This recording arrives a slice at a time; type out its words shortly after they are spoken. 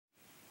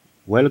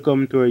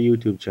Welcome to our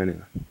YouTube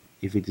channel.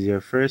 If it is your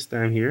first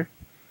time here,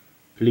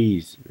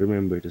 please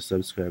remember to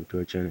subscribe to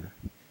our channel.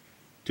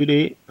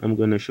 Today, I'm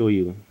going to show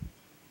you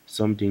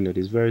something that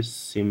is very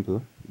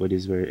simple but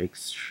is very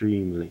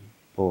extremely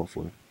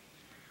powerful.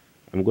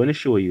 I'm going to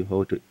show you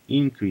how to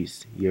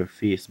increase your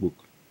Facebook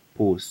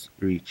post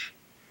reach.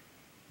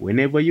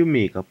 Whenever you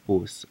make a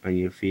post on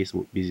your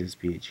Facebook business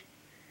page,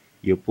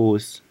 your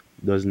post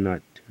does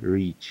not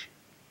reach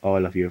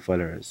all of your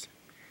followers.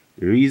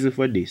 The reason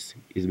for this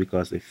is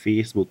because the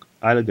Facebook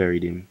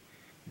algorithm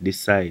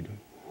decide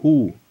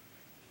who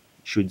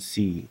should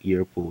see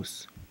your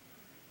posts.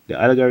 The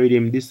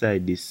algorithm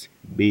decide this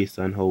based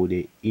on how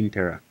they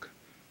interact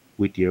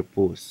with your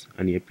posts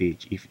on your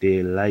page, if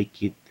they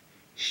like it,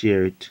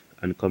 share it,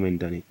 and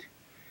comment on it.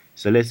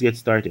 So let's get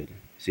started.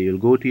 So you'll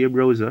go to your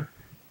browser,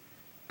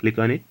 click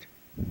on it,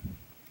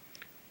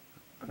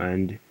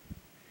 and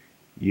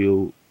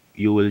you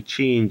will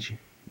change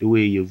the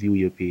way you view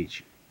your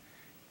page.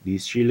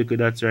 These three little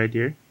dots right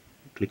here,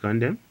 click on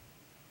them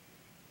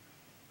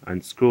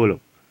and scroll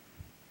up.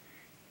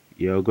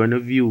 You're gonna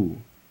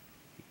view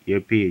your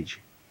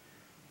page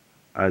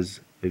as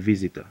a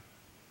visitor.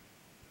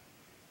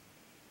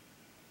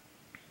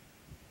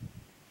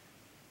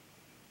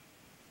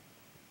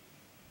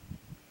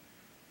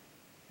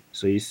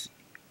 So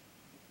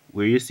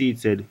where you see it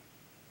said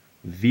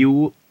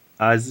view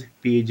as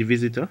page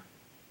visitor,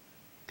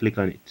 click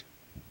on it.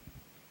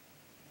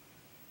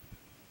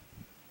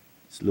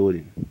 It's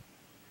loading.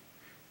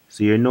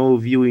 So you're now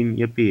viewing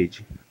your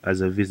page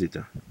as a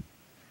visitor.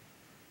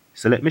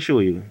 So let me show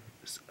you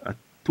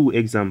two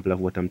examples of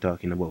what I'm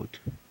talking about.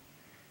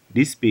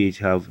 This page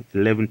have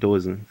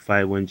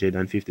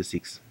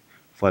 11,556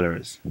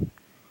 followers.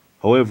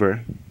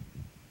 However,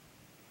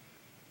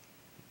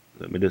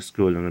 let me just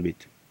scroll down a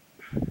bit.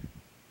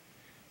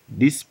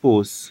 This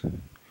post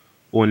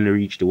only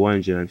reached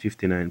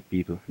 159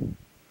 people.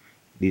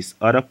 This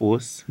other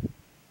post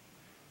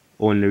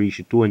only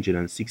reached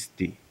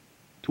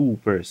 262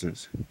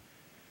 persons.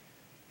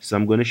 So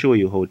I'm going to show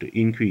you how to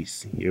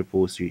increase your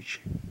post reach.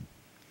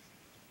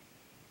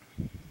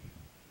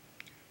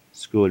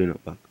 Scrolling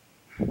up back.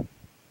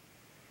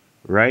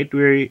 Right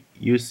where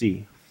you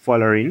see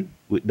following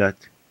with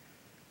that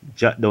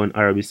jot down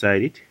arrow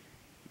beside it,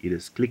 you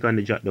just click on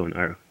the jot down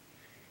arrow.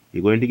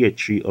 You're going to get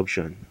three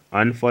options.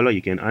 Unfollow,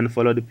 you can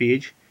unfollow the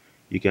page.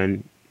 You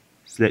can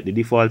select the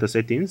default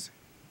settings,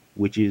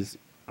 which is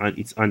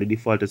it's on the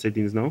default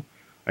settings now,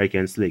 or you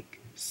can select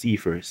see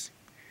first.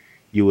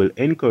 You will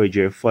encourage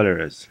your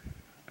followers,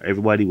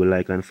 everybody will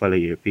like and follow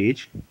your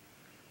page,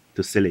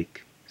 to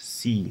select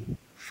see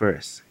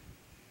first.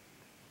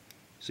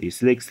 So you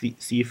select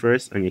see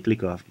first and you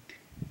click off it.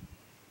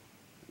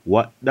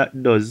 What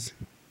that does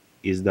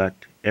is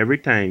that every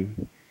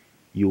time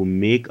you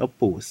make a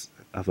post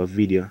of a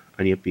video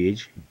on your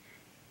page,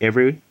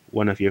 every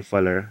one of your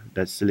followers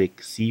that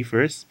select see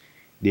first,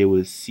 they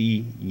will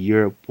see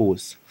your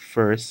post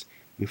first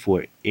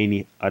before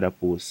any other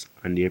post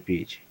on their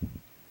page.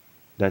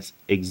 That's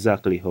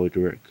exactly how it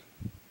works.